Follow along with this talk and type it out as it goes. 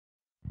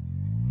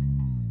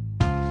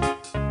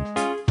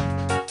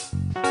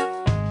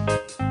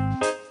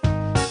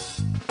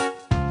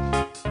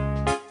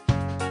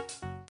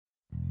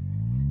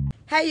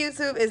Hey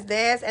YouTube, it's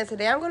Des, and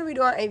today I'm going to be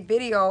doing a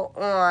video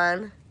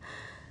on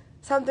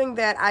something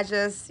that I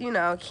just,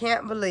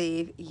 can't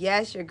believe.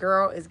 Yes, your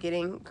girl is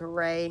getting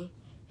gray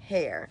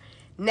hair.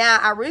 Now,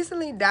 I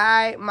recently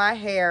dyed my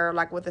hair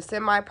like with a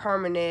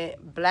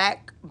semi-permanent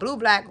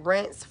blue-black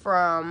rinse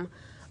from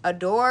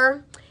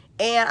Adore,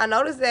 and I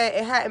noticed that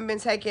it hadn't been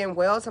taken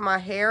well to my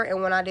hair,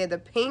 and when I did the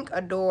pink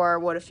Adore,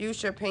 or the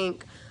fuchsia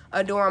pink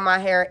Adore on my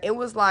hair, it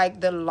was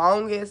like the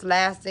longest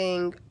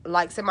lasting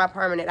like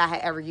semi-permanent I had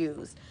ever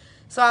used.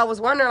 So I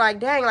was wondering, like,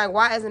 dang, like,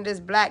 why isn't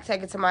this black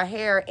taken to my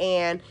hair?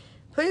 And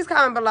please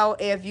comment below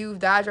if you've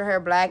dyed your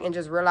hair black and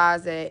just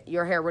realized that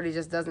your hair really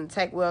just doesn't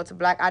take well to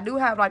black. I do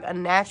have, like, a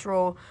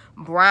natural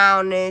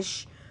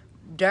brownish,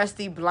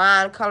 dusty,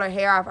 blonde color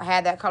hair. I've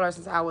had that color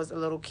since I was a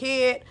little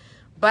kid.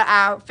 But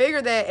I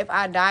figured that if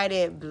I dyed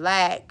it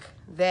black,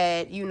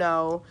 that,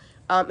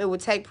 it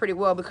would take pretty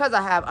well because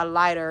I have a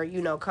lighter,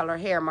 color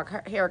hair. My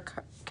hair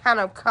kind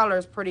of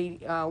colors pretty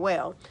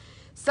well.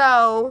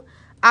 So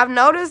I've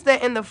noticed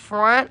that in the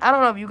front, I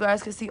don't know if you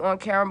guys can see on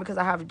camera because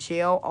I have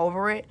gel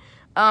over it.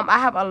 I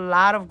have a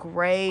lot of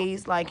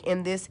grays like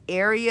in this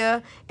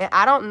area, and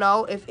I don't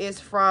know if it's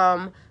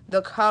from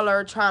the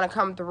color trying to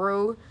come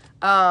through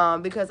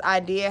because I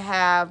did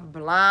have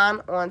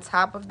blonde on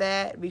top of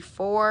that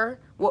before.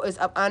 What is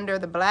up under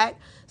the black.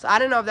 So I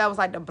didn't know if that was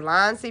like the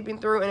blonde seeping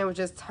through and it was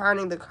just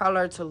turning the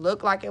color to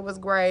look like it was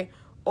gray,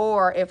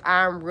 or if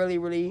I'm really,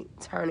 really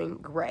turning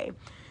gray.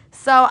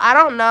 So I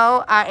don't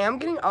know. I am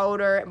getting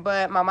older,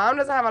 but my mom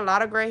doesn't have a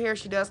lot of gray hair.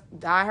 She does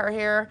dye her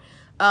hair.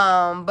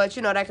 But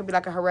that could be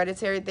like a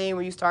hereditary thing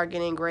where you start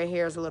getting gray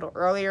hairs a little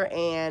earlier.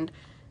 And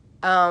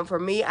for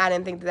me, I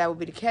didn't think that would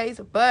be the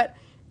case. But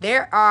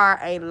there are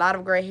a lot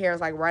of gray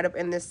hairs like right up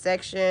in this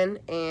section,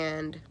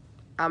 and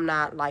I'm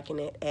not liking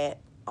it at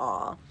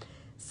all.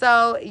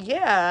 So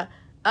yeah.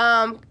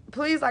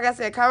 Please, like I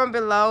said, comment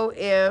below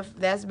if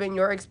that's been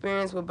your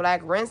experience with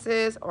black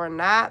rinses or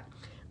not.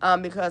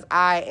 Because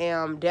I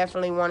am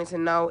definitely wanting to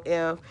know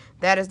if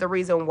that is the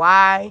reason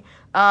why.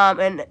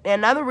 And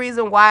another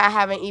reason why I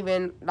haven't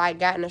even like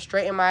gotten to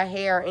straighten my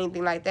hair or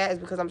anything like that is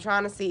because I'm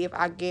trying to see if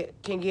I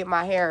can get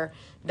my hair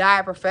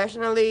dyed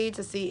professionally,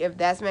 to see if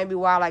that's maybe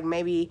why, like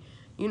maybe,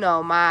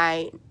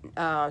 my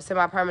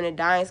semi-permanent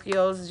dyeing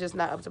skills is just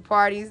not up to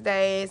par these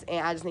days,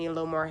 and I just need a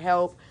little more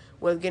help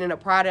with getting a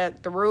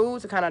product through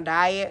to kind of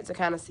dye it, to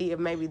kind of see if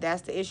maybe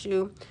that's the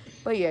issue.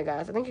 But yeah,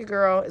 guys, I think your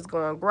girl is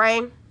going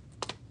gray,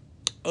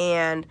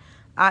 and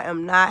I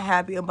am not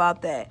happy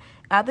about that.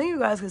 I think you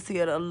guys can see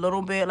it a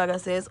little bit. Like I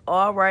said, it's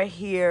all right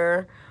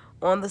here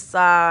on the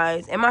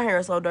sides, and my hair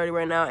is so dirty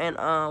right now, and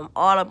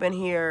all up in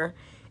here.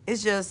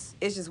 It's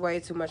just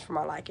way too much for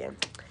my liking.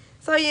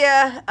 So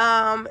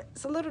yeah,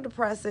 it's a little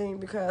depressing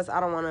because I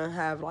don't want to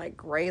have like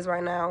grays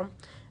right now.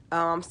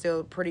 I'm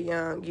still pretty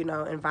young,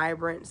 and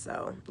vibrant.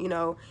 So,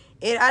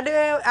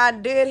 I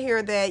did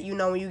hear that,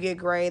 when you get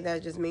gray,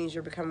 that just means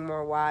you're becoming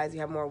more wise. You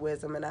have more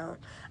wisdom, and I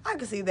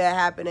can see that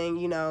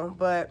happening,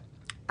 but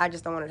I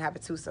just don't want it to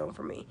happen too soon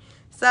for me.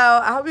 So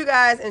I hope you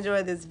guys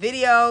enjoyed this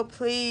video.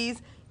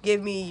 Please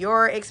give me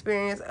your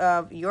experience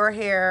of your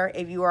hair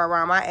if you are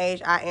around my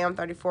age. I am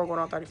 34, going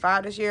on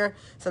 35 this year.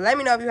 So let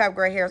me know if you have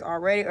gray hairs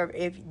already, or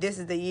if this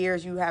is the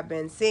years you have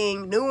been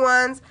seeing new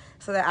ones,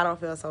 so that I don't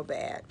feel so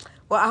bad.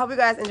 Well, I hope you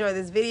guys enjoyed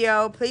this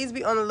video. Please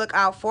be on the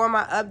lookout for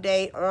my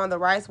update on the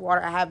rice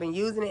water. I have been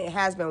using it. It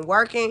has been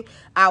working.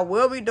 I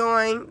will be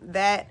doing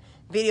that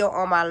video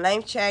on my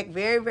length check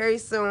very, very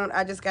soon.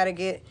 I just got to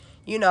get,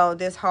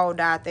 this whole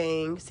dye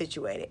thing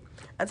situated.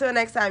 Until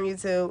next time,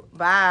 YouTube.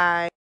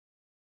 Bye.